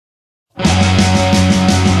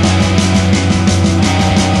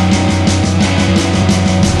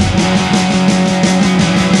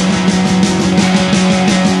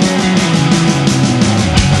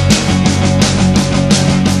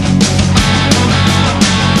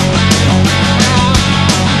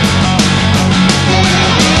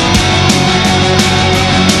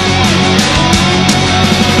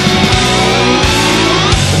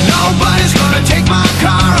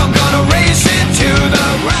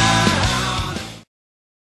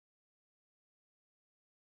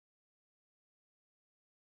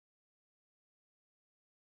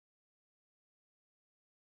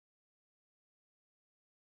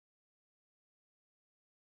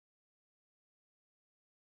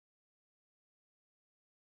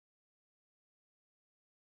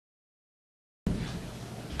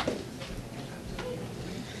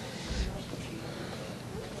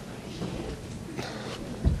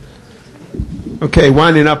Okay,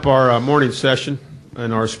 winding up our morning session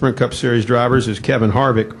and our Sprint Cup Series drivers is Kevin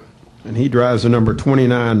Harvick, and he drives the number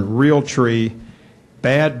 29 Realtree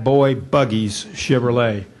Bad Boy Buggies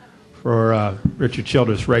Chevrolet for Richard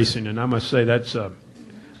Childress Racing. And I must say that's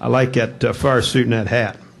I like that fire suit and that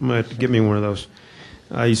hat. I'm going to have to get me one of those.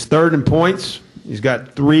 He's third in points. He's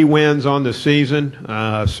got 3 wins on the season.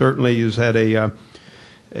 Certainly he's had a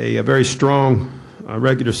very strong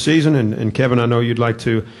regular season. And Kevin, I know you'd like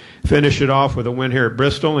to finish it off with a win here at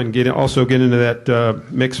Bristol and also get into that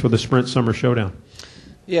mix for the Sprint Summer Showdown.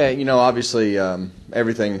 Yeah, you know, obviously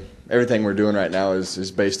everything we're doing right now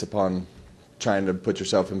is based upon trying to put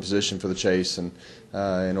yourself in position for the chase, and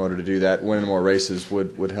in order to do that, winning more races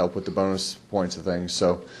would help with the bonus points of things.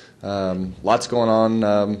 So lots going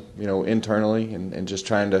on, you know, internally, and just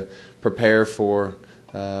trying to prepare for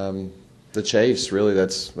the chase. Really,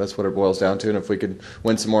 that's what it boils down to. And if we could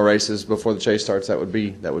win some more races before the chase starts, that would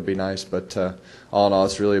be nice. But all in all,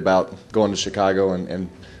 it's really about going to Chicago and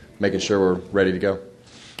making sure we're ready to go.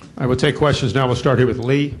 I will take questions now. We'll start here with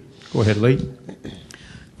Lee. Go ahead, Lee.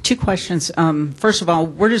 2 questions. First of all,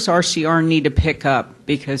 where does RCR need to pick up?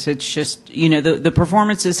 Because it's just, you know, the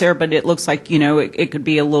performance is there, but it looks like, you know, it could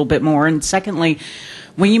be a little bit more. And secondly,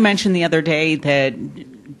 when you mentioned the other day that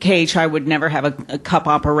KHI would never have a cup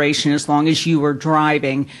operation as long as you were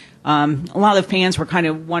driving, a lot of the fans were kind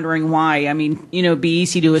of wondering why. I mean, you know, it'd be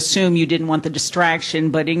easy to assume you didn't want the distraction,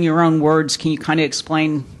 but in your own words, can you kind of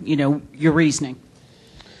explain, you know, your reasoning?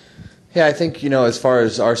 Yeah, I think, you know, as far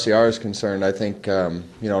as RCR is concerned, I think, you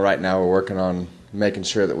know, right now we're working on making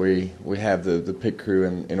sure that we have the pit crew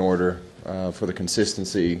in order for the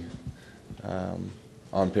consistency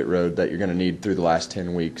on pit road that you're going to need through the last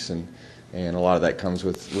 10 weeks, and a lot of that comes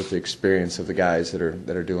with the experience of the guys that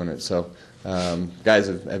are doing it. So guys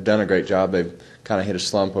have done a great job. They've kind of hit a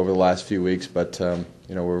slump over the last few weeks, but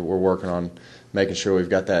you know, we're working on making sure we've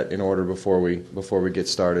got that in order before we get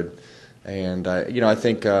started. And you know, I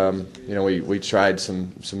think you know, we tried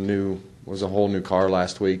some new, was a whole new car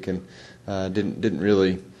last week, and didn't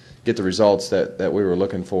really get the results that we were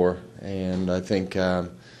looking for. And I think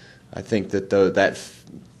that that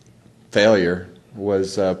failure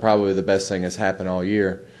was probably the best thing that's happened all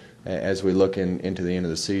year as we look into the end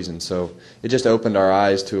of the season. So it just opened our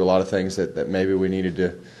eyes to a lot of things that maybe we needed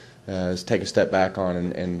to take a step back on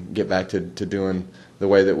and get back to doing the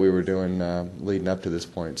way that we were doing leading up to this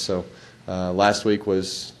point. So last week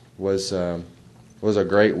was a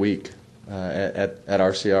great week at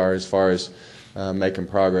RCR as far as making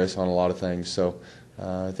progress on a lot of things. So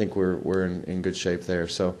I think we're in good shape there.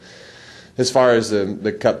 So as far as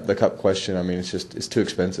the cup question, I mean, it's too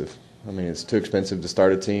expensive. I mean, it's too expensive to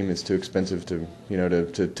start a team. It's too expensive to, you know,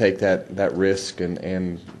 to take that risk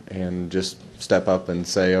and just step up and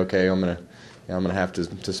say, okay, I'm gonna have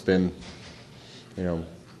to spend, you know,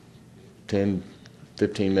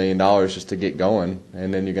 $10-15 million just to get going,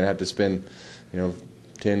 and then you're gonna have to spend, you know,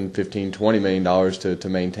 $10-15-20 million to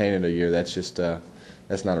maintain it a year. That's just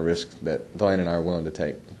that's not a risk that Glenn and I are willing to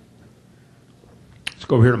take. Let's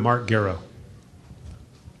go over here to Mark Garrow.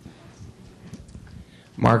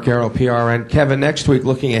 Mark Garrow, PRN. Kevin, next week,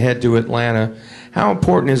 looking ahead to Atlanta, how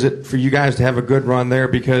important is it for you guys to have a good run there,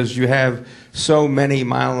 because you have so many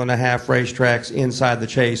mile-and-a-half racetracks inside the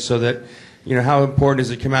chase, so that, you know, how important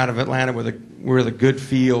is it to come out of Atlanta with a good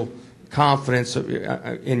feel, confidence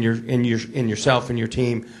in yourself and your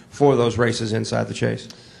team for those races inside the chase?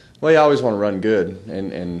 Well, you always want to run good,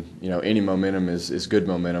 and you know, any momentum is good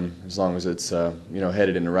momentum as long as it's you know,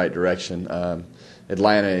 headed in the right direction.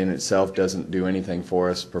 Atlanta in itself doesn't do anything for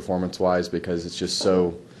us performance-wise because it's just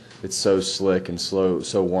so slick and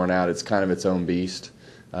so worn out. It's kind of its own beast.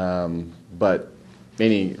 But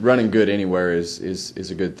running good anywhere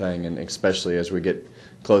is a good thing, and especially as we get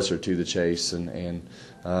closer to the chase. And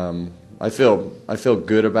I feel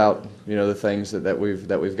good about, you know, the things that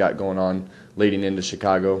we've got going on leading into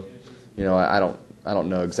Chicago. You know, I don't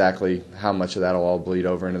know exactly how much of that will all bleed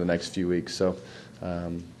over into the next few weeks. So,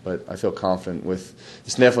 but I feel confident with.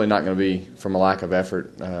 It's definitely not going to be from a lack of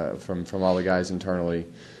effort from all the guys internally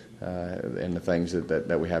and the things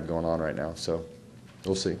that we have going on right now. So,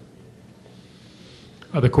 we'll see.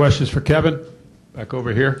 Other questions for Kevin? Back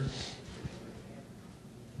over here.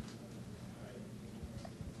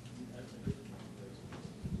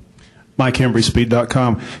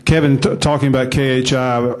 MikeHenryspeed.com. Kevin, talking about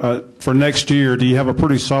KHI, for next year, do you have a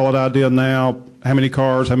pretty solid idea now how many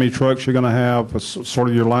cars, how many trucks you're going to have, sort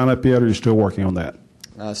of your lineup yet, or are you still working on that?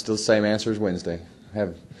 Still the same answer as Wednesday. I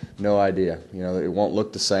have no idea. You know, it won't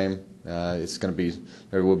look the same. It's going to be,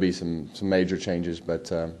 there will be some major changes,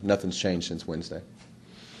 but nothing's changed since Wednesday.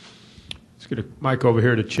 Let's get a mic over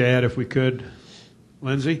here to Chad, if we could.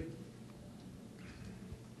 Lindsay?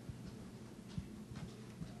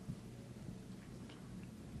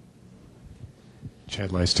 Chad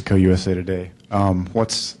Leistico, USA Today.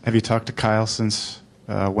 Have you talked to Kyle since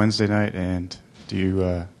Wednesday night, and do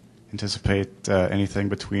you anticipate anything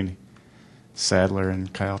between Sadler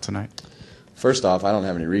and Kyle tonight? First off, I don't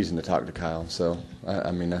have any reason to talk to Kyle, so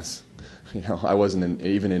I mean that's, I wasn't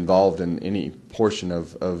even involved in any portion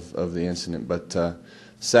of the incident. But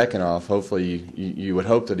second off, hopefully you would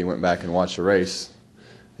hope that he went back and watched the race,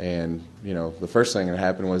 and the first thing that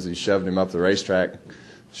happened was he shoved him up the racetrack,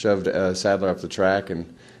 shoved Sadler up the track, and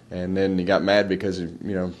then he got mad because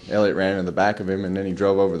Elliott ran in the back of him, and then he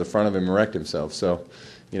drove over the front of him and wrecked himself. So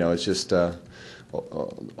it's just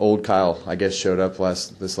old Kyle, I guess, showed up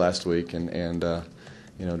this last week and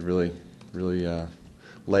really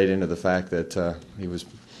laid into the fact that he was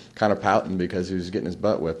kind of pouting because he was getting his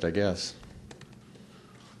butt whipped, I guess.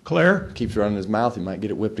 Claire? Keeps running his mouth, he might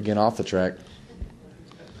get it whipped again off the track.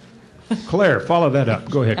 Claire, follow that up.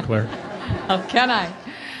 Go ahead, Claire. Oh, can I?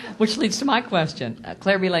 Which leads to my question.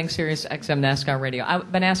 Claire Belang, Sirius XM NASCAR Radio.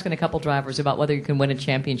 I've been asking a couple drivers about whether you can win a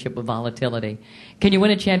championship with volatility. Can you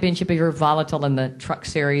win a championship if you're volatile in the truck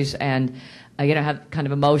series and have kind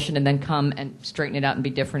of emotion and then come and straighten it out and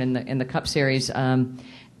be different in the Cup Series? I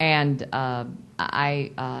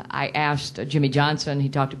asked Jimmy Johnson. He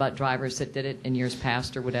talked about drivers that did it in years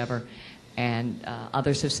past or whatever. And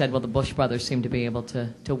others have said, well, the Busch brothers seem to be able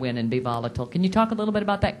to win and be volatile. Can you talk a little bit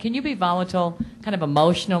about that? Can you be volatile kind of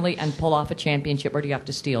emotionally and pull off a championship, or do you have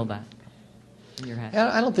to steal that in your head?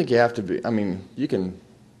 I don't think you have to be. I mean, you can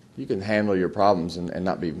handle your problems and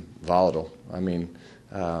not be volatile. I mean,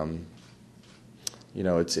 it's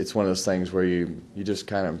one of those things where you just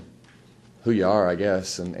kind of who you are, I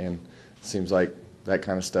guess, and it seems like that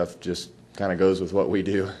kind of stuff just kind of goes with what we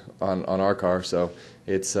do on our car. So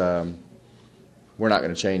it's we're not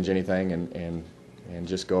going to change anything and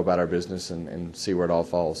just go about our business and see where it all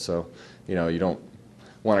falls. So, you don't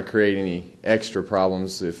want to create any extra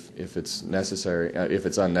problems if it's necessary, if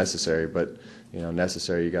it's unnecessary. But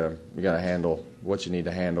necessary, you gotta handle what you need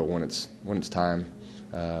to handle when it's time.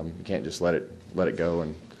 You can't just let it go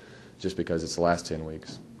and just because it's the last 10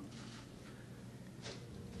 weeks.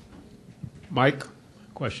 Mike,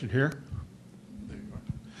 question here.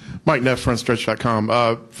 Mike Neff,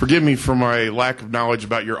 frontstretch.com. Forgive me for my lack of knowledge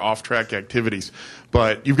about your off-track activities,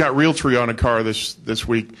 but you've got Realtree on a car this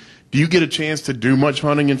week. Do you get a chance to do much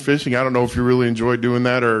hunting and fishing? I don't know if you really enjoy doing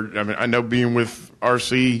that, or I know being with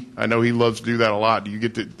RC, I know he loves to do that a lot. Do you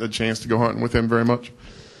get a chance to go hunting with him very much?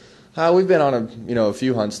 We've been on a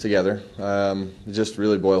few hunts together. It just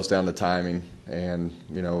really boils down to timing, and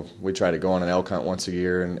we try to go on an elk hunt once a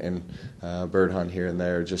year and bird hunt here and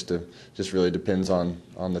there. Just really depends on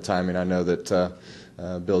the timing. I know that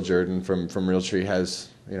Bill Jordan from Realtree has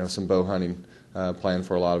some bow hunting planned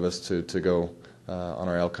for a lot of us to go on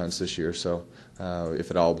our elk hunts this year. So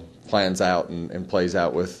if it all plans out and plays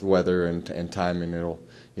out with weather and timing,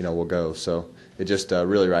 we'll go. So it just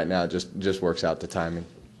really right now just works out the timing.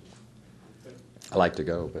 I like to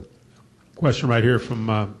go, but. Question right here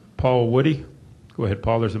from Paul Woody. Go ahead,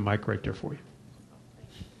 Paul. There's a mic right there for you.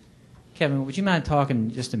 Kevin, would you mind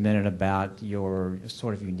talking just a minute about your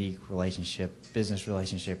sort of unique business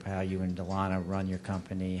relationship, how you and Delana run your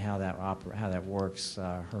company, how that works,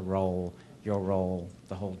 her role, your role,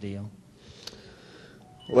 the whole deal?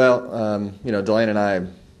 Well, Delana and I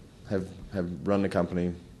have run the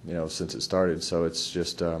company, since it started. So it's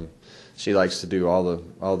just she likes to do all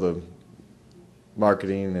the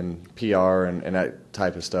marketing and PR and that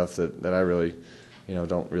type of stuff that I really,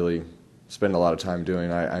 don't really spend a lot of time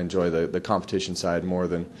doing. I enjoy the competition side more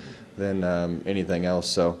than anything else.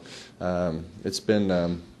 So it's been,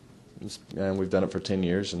 and we've done it for 10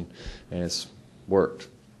 years and it's worked.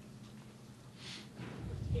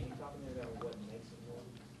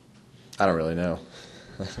 I don't really know.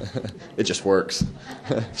 It just works.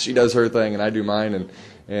 She does her thing and I do mine,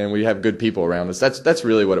 and we have good people around us. That's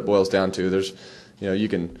really what it boils down to. There's, you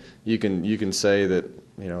can say that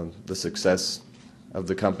the success of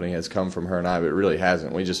the company has come from her and I, but it really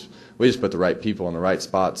hasn't. We just put the right people in the right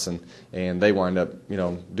spots, and they wind up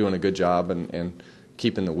doing a good job and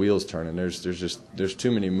keeping the wheels turning. There's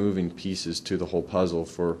too many moving pieces to the whole puzzle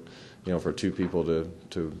for two people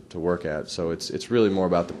to work at. So it's really more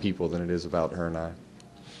about the people than it is about her and I.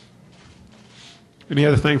 Any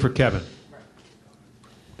other thing for Kevin?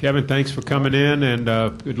 Kevin, thanks for coming in, and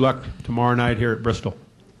good luck tomorrow night here at Bristol.